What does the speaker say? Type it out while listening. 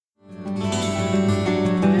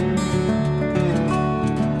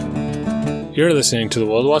You're listening to the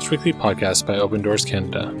World Watch Weekly podcast by Open Doors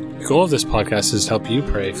Canada. The goal of this podcast is to help you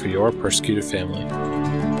pray for your persecuted family.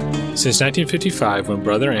 Since 1955, when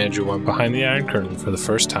Brother Andrew went behind the Iron Curtain for the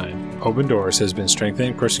first time, Open Doors has been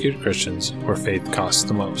strengthening persecuted Christians where faith costs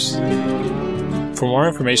the most. For more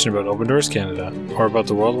information about Open Doors Canada or about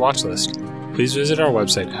the World Watch List, please visit our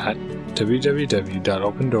website at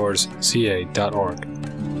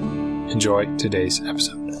www.opendoorsca.org. Enjoy today's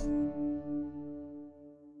episode.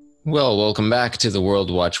 Well, welcome back to the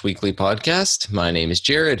World Watch Weekly podcast. My name is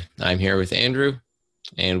Jared. I'm here with Andrew,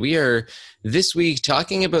 and we are this week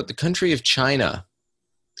talking about the country of China.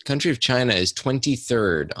 The country of China is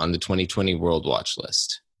 23rd on the 2020 World Watch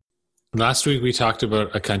List. Last week, we talked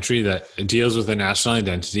about a country that deals with a national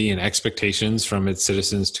identity and expectations from its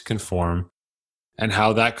citizens to conform, and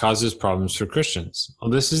how that causes problems for Christians.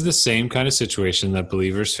 Well, this is the same kind of situation that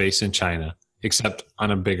believers face in China, except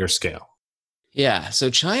on a bigger scale. Yeah, so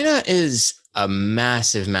China is a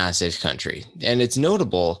massive, massive country. And it's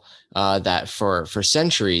notable that for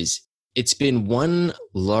centuries, it's been one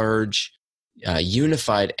large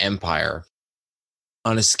unified empire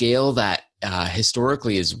on a scale that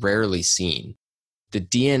historically is rarely seen. The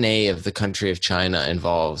DNA of the country of China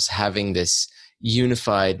involves having this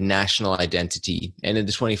unified national identity. And in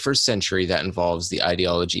the 21st century, that involves the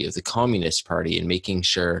ideology of the Communist Party and making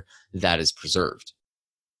sure that is preserved.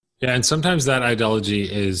 Yeah, and sometimes that ideology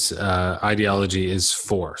is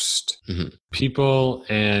forced. Mm-hmm. People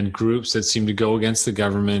and groups that seem to go against the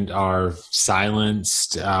government are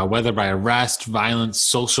silenced, whether by arrest, violence,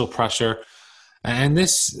 social pressure. And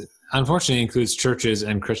this, unfortunately, includes churches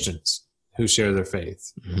and Christians who share their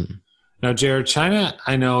faith. Mm-hmm. Now, Jared, China,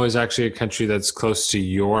 I know, is actually a country that's close to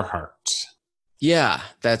your heart. Yeah,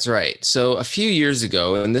 that's right. So a few years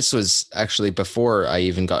ago, and this was actually before I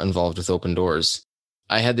even got involved with Open Doors,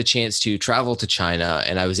 I had the chance to travel to China,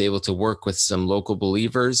 and I was able to work with some local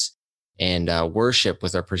believers and worship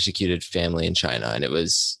with our persecuted family in China. And it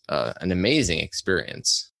was an amazing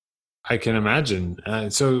experience. I can imagine.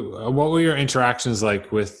 So what were your interactions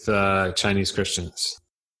like with Chinese Christians?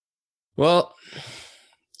 Well,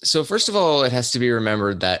 so first of all, it has to be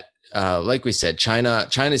remembered that, like we said,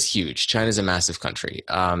 China's huge. China's a massive country.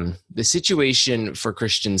 The situation for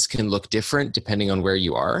Christians can look different depending on where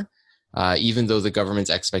you are. Even though the government's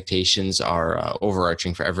expectations are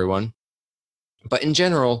overarching for everyone. But in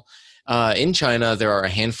general, in China, there are a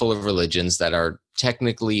handful of religions that are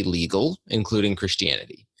technically legal, including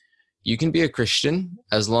Christianity. You can be a Christian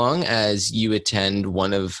as long as you attend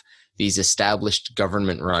one of these established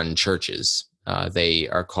government-run churches. They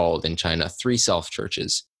are called in China three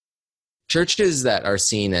self-churches. Churches that are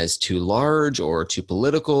seen as too large or too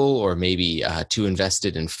political or maybe too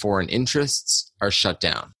invested in foreign interests are shut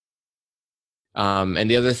down. And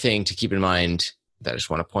the other thing to keep in mind that I just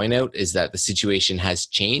want to point out is that the situation has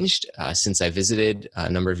changed since I visited a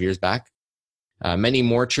number of years back. Many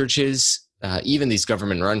more churches, even these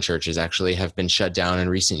government-run churches, actually have been shut down in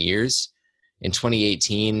recent years. In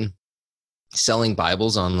 2018, selling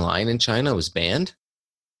Bibles online in China was banned.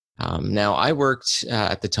 Now, I worked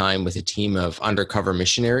at the time with a team of undercover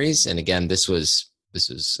missionaries, and again, this was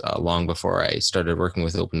long before I started working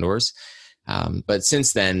with Open Doors. But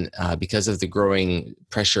since then, because of the growing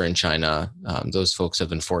pressure in China, those folks have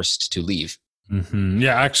been forced to leave. Mm-hmm.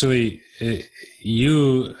 Yeah, actually,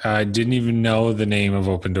 you didn't even know the name of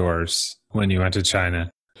Open Doors when you went to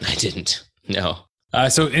China. I didn't, no.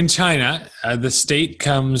 So in China, the state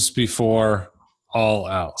comes before all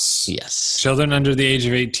else. Yes. Children under the age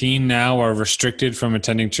of 18 now are restricted from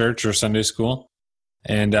attending church or Sunday school,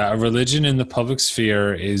 and religion in the public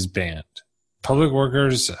sphere is banned. Public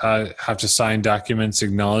workers have to sign documents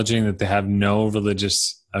acknowledging that they have no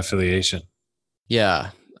religious affiliation.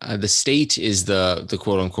 Yeah, the state is the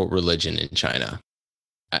quote-unquote religion in China.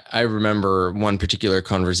 I remember one particular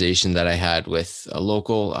conversation that I had with a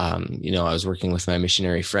local. I was working with my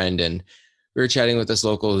missionary friend, and we were chatting with this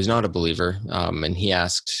local who's not a believer, and he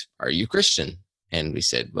asked, "Are you Christian?" And we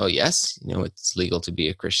said, "Well, yes, it's legal to be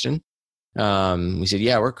a Christian." We said,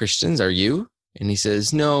 "Yeah, we're Christians. Are you?" And he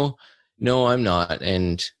says, No, I'm not.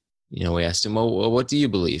 And, we asked him, well, what do you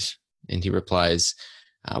believe? And he replies,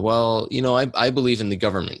 I believe in the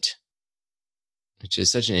government, which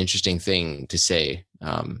is such an interesting thing to say,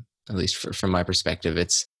 at least from my perspective.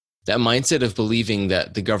 It's that mindset of believing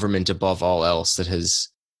that the government above all else that has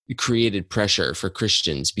created pressure for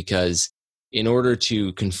Christians, because in order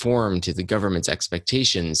to conform to the government's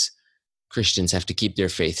expectations, Christians have to keep their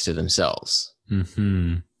faith to themselves.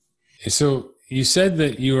 Mm-hmm. So you said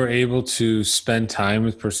that you were able to spend time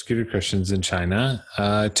with persecuted Christians in China.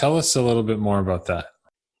 Tell us a little bit more about that.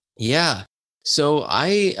 Yeah. So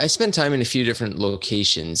I spent time in a few different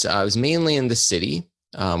locations. I was mainly in the city,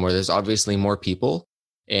 where there's obviously more people,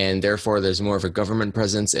 and therefore there's more of a government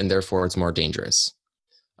presence, and therefore it's more dangerous.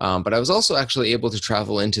 But I was also actually able to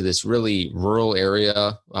travel into this really rural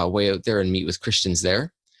area way out there and meet with Christians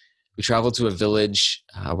there. We traveled to a village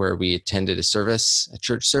where we attended a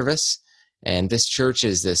church service. And this church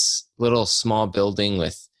is this little small building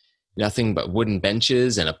with nothing but wooden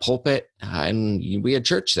benches and a pulpit. And we had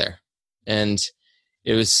church there. And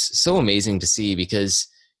it was so amazing to see because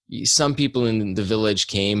some people in the village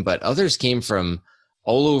came, but others came from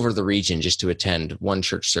all over the region just to attend one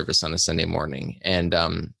church service on a Sunday morning. And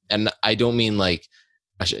I don't mean like,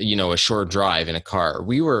 a short drive in a car.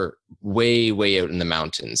 We were way, way out in the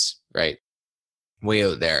mountains, right? Way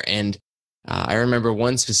out there. And I remember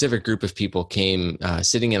one specific group of people came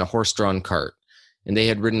sitting in a horse-drawn cart, and they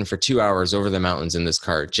had ridden for 2 hours over the mountains in this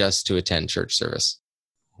cart just to attend church service.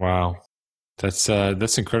 Wow.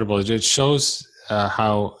 That's incredible. It shows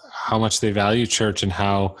how much they value church and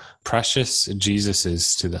how precious Jesus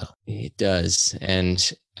is to them. It does.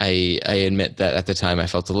 And I admit that at the time I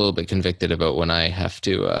felt a little bit convicted about when I have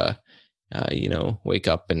to, wake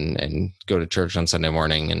up and go to church on Sunday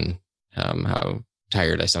morning, and how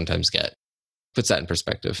tired I sometimes get. Puts that in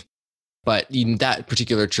perspective. But even that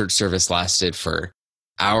particular church service lasted for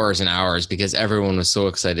hours and hours because everyone was so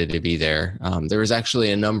excited to be there. There was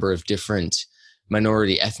actually a number of different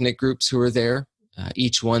minority ethnic groups who were there.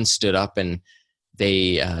 Each one stood up and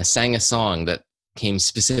they sang a song that came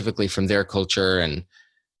specifically from their culture. And,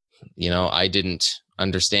 I didn't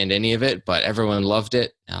understand any of it, but everyone loved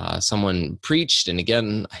it. Someone preached, and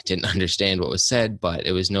again, I didn't understand what was said, but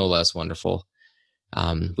it was no less wonderful.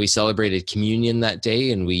 We celebrated communion that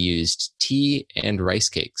day, and we used tea and rice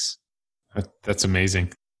cakes. That's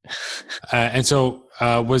amazing. And so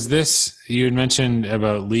was this, you had mentioned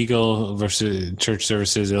about legal versus church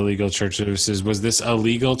services, illegal church services. Was this a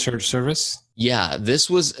legal church service? Yeah, this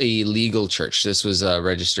was a legal church. This was a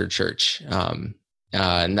registered church.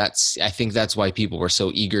 And I think that's why people were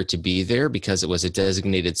so eager to be there, because it was a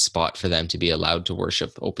designated spot for them to be allowed to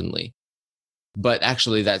worship openly. But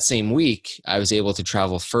actually that same week, I was able to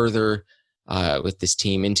travel further with this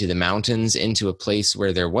team into the mountains, into a place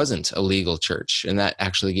where there wasn't a legal church. And that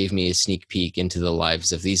actually gave me a sneak peek into the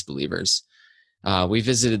lives of these believers. We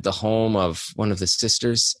visited the home of one of the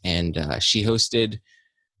sisters, and she hosted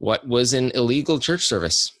what was an illegal church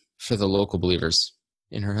service for the local believers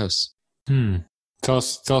in her house. Tell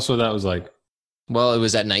us what that was like. Well, it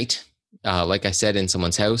was at night, like I said, in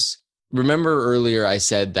someone's house. Remember earlier I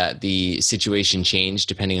said that the situation changed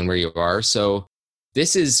depending on where you are. So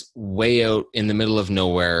this is way out in the middle of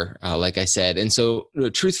nowhere, like I said. And so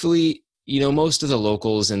truthfully, most of the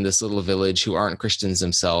locals in this little village who aren't Christians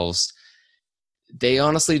themselves, they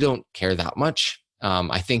honestly don't care that much.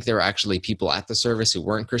 I think there were actually people at the service who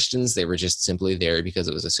weren't Christians. They were just simply there because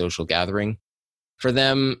it was a social gathering. For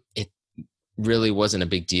them, it really wasn't a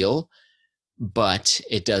big deal. But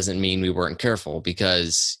it doesn't mean we weren't careful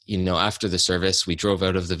because, after the service, we drove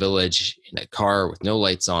out of the village in a car with no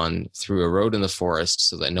lights on through a road in the forest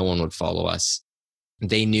so that no one would follow us.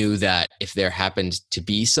 They knew that if there happened to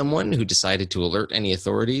be someone who decided to alert any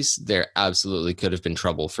authorities, there absolutely could have been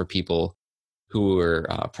trouble for people who were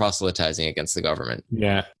proselytizing against the government.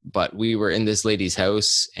 Yeah. But we were in this lady's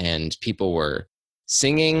house and people were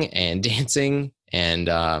singing and dancing, and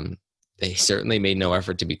they certainly made no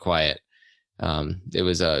effort to be quiet. It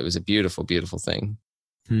was a beautiful, beautiful thing.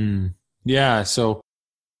 Yeah. So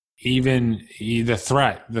even the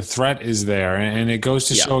threat is there, and it goes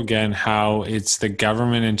to show again how it's the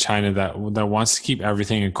government in China that wants to keep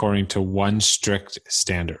everything according to one strict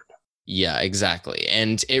standard. Yeah, exactly.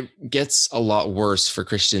 And it gets a lot worse for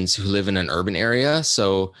Christians who live in an urban area.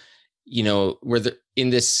 So, in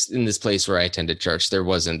this place where I attended church, there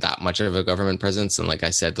wasn't that much of a government presence. And like I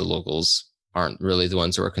said, the locals aren't really the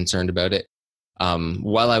ones who are concerned about it.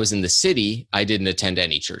 While I was in the city, I didn't attend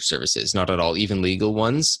any church services, not at all, even legal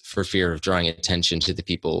ones, for fear of drawing attention to the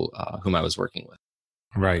people whom I was working with.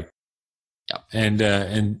 Right. Yeah.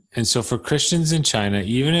 And so for Christians in China,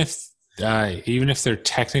 even if they're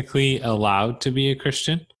technically allowed to be a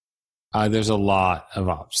Christian, there's a lot of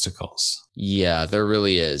obstacles. Yeah, there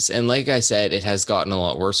really is. And like I said, it has gotten a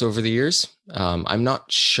lot worse over the years. I'm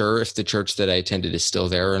not sure if the church that I attended is still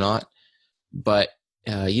there or not, but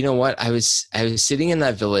you know what? I was sitting in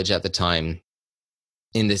that village at the time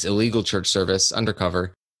in this illegal church service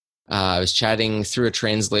undercover. I was chatting through a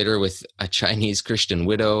translator with a Chinese Christian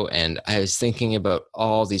widow, and I was thinking about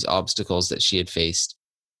all these obstacles that she had faced.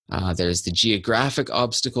 There's the geographic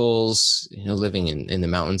obstacles, living in the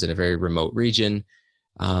mountains in a very remote region.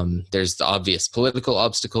 There's the obvious political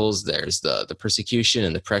obstacles. There's the persecution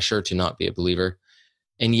and the pressure to not be a believer.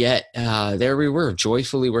 And yet there we were,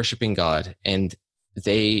 joyfully worshiping God. And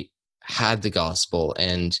they had the gospel.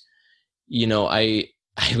 And,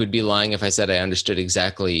 I would be lying if I said I understood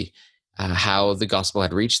exactly how the gospel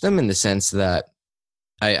had reached them, in the sense that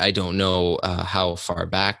I don't know how far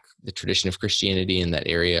back the tradition of Christianity in that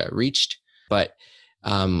area reached. But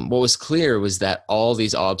what was clear was that all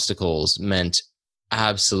these obstacles meant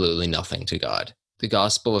absolutely nothing to God. The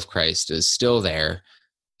gospel of Christ is still there,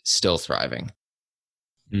 still thriving.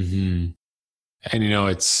 Mm-hmm. And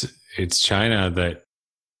it's China that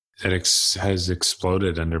has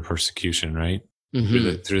exploded under persecution, right?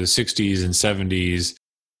 Mm-hmm. Through the 60s and 70s,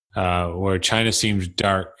 where China seemed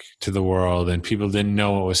dark to the world and people didn't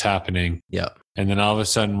know what was happening. Yeah. And then all of a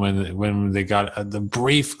sudden, when they got the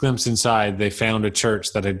brief glimpse inside, they found a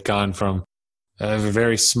church that had gone from a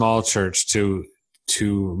very small church to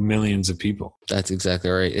millions of people. That's exactly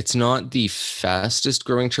right. It's not the fastest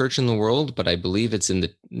growing church in the world, but I believe it's in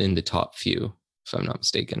the top few, if I'm not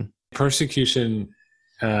mistaken. Persecution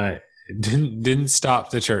didn't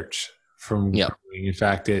stop the church from growing. In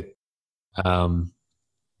fact, it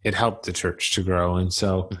helped the church to grow. And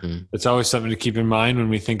so it's always something to keep in mind when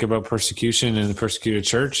we think about persecution and the persecuted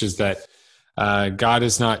church, is that God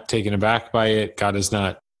is not taken aback by it. God is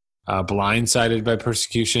not blindsided by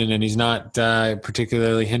persecution, and he's not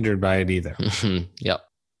particularly hindered by it either. Yep.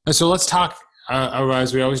 And so let's talk,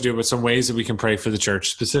 as we always do, about some ways that we can pray for the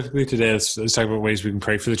church. Specifically today, let's talk about ways we can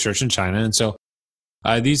pray for the church in China. And so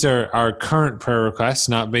these are our current prayer requests,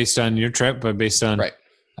 not based on your trip, but based on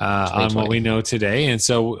on what we know today. And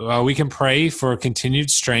so we can pray for continued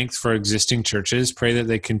strength for existing churches, pray that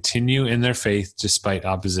they continue in their faith despite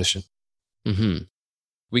opposition. Mm-hmm.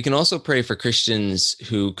 We can also pray for Christians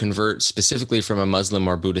who convert specifically from a Muslim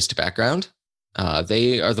or Buddhist background.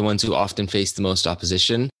 They are the ones who often face the most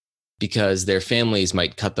opposition because their families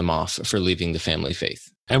might cut them off for leaving the family faith.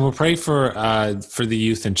 And we'll pray for the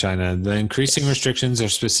youth in China. The increasing restrictions are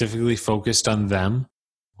specifically focused on them.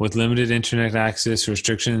 With limited internet access,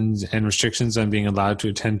 restrictions on being allowed to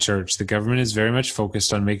attend church, the government is very much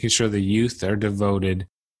focused on making sure the youth are devoted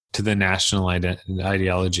to the national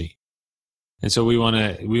ideology. And so we want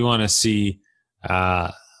to see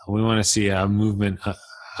a movement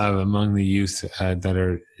among the youth that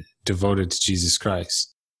are devoted to Jesus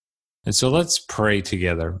Christ. And so let's pray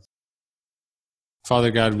together. Father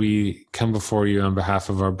God, we come before you on behalf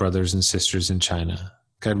of our brothers and sisters in China.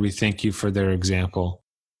 God, we thank you for their example.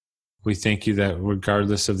 We thank you that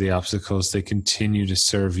regardless of the obstacles, they continue to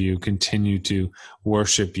serve you, continue to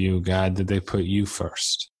worship you, God, that they put you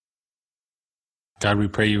first. God, we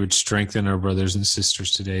pray you would strengthen our brothers and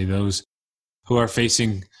sisters today, those who are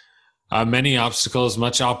facing many obstacles,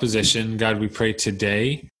 much opposition. God, we pray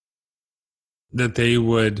today that they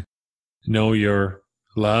would know your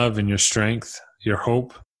love and your strength, your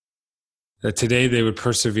hope, that today they would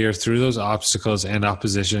persevere through those obstacles and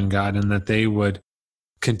opposition, God, and that they would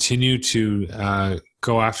continue to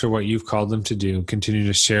go after what you've called them to do, continue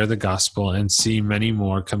to share the gospel, and see many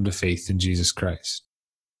more come to faith in Jesus Christ.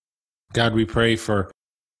 God, we pray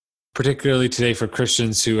particularly today for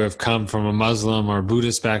Christians who have come from a Muslim or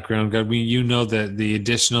Buddhist background. God, you know that the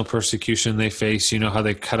additional persecution they face, you know how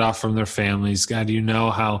they cut off from their families. God, you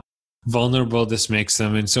know how vulnerable this makes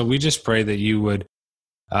them. And so we just pray that you would,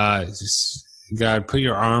 God, put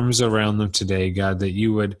your arms around them today, God, that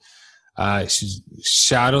you would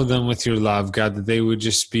shadow them with your love, God, that they would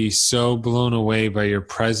just be so blown away by your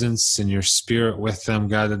presence and your spirit with them,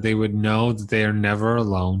 God, that they would know that they are never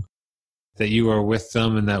alone, that you are with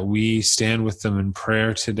them, and that we stand with them in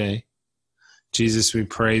prayer today. Jesus, we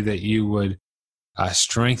pray that you would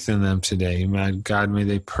strengthen them today. God, may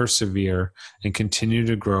they persevere and continue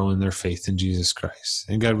to grow in their faith in Jesus Christ.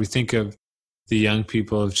 And God, we think of the young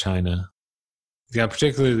people of China, God,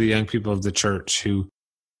 particularly the young people of the church who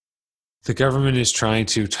the government is trying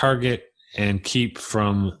to target and keep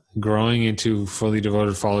from growing into fully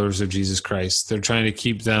devoted followers of Jesus Christ. They're trying to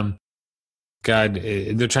keep them, God,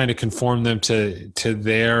 they're trying to conform them to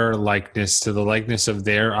their likeness, to the likeness of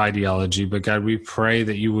their ideology. But God, we pray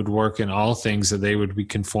that you would work in all things, that they would be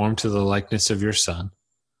conformed to the likeness of your Son.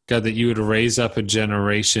 God, that you would raise up a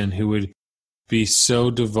generation who would be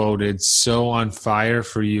so devoted, so on fire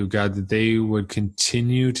for you, God, that they would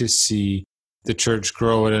continue to see the church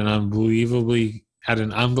grow at an unbelievable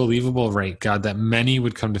rate, God, that many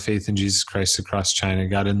would come to faith in Jesus Christ across China,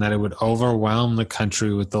 God, and that it would overwhelm the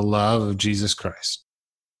country with the love of Jesus Christ.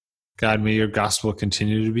 God, may your gospel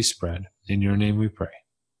continue to be spread. In your name we pray.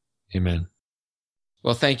 Amen.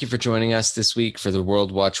 Well, thank you for joining us this week for the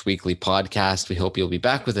World Watch Weekly podcast. We hope you'll be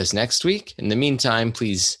back with us next week. In the meantime,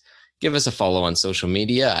 please give us a follow on social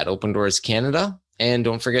media at Open Doors Canada. And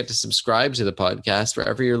don't forget to subscribe to the podcast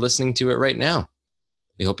wherever you're listening to it right now.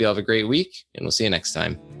 We hope you have a great week, and we'll see you next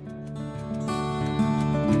time.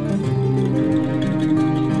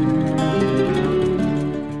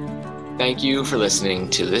 Thank you for listening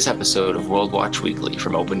to this episode of World Watch Weekly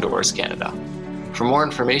from Open Doors Canada. For more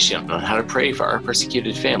information on how to pray for our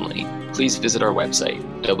persecuted family, please visit our website,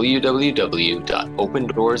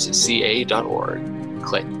 www.opendoorsca.org.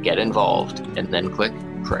 Click Get Involved, and then click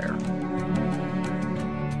Prayer.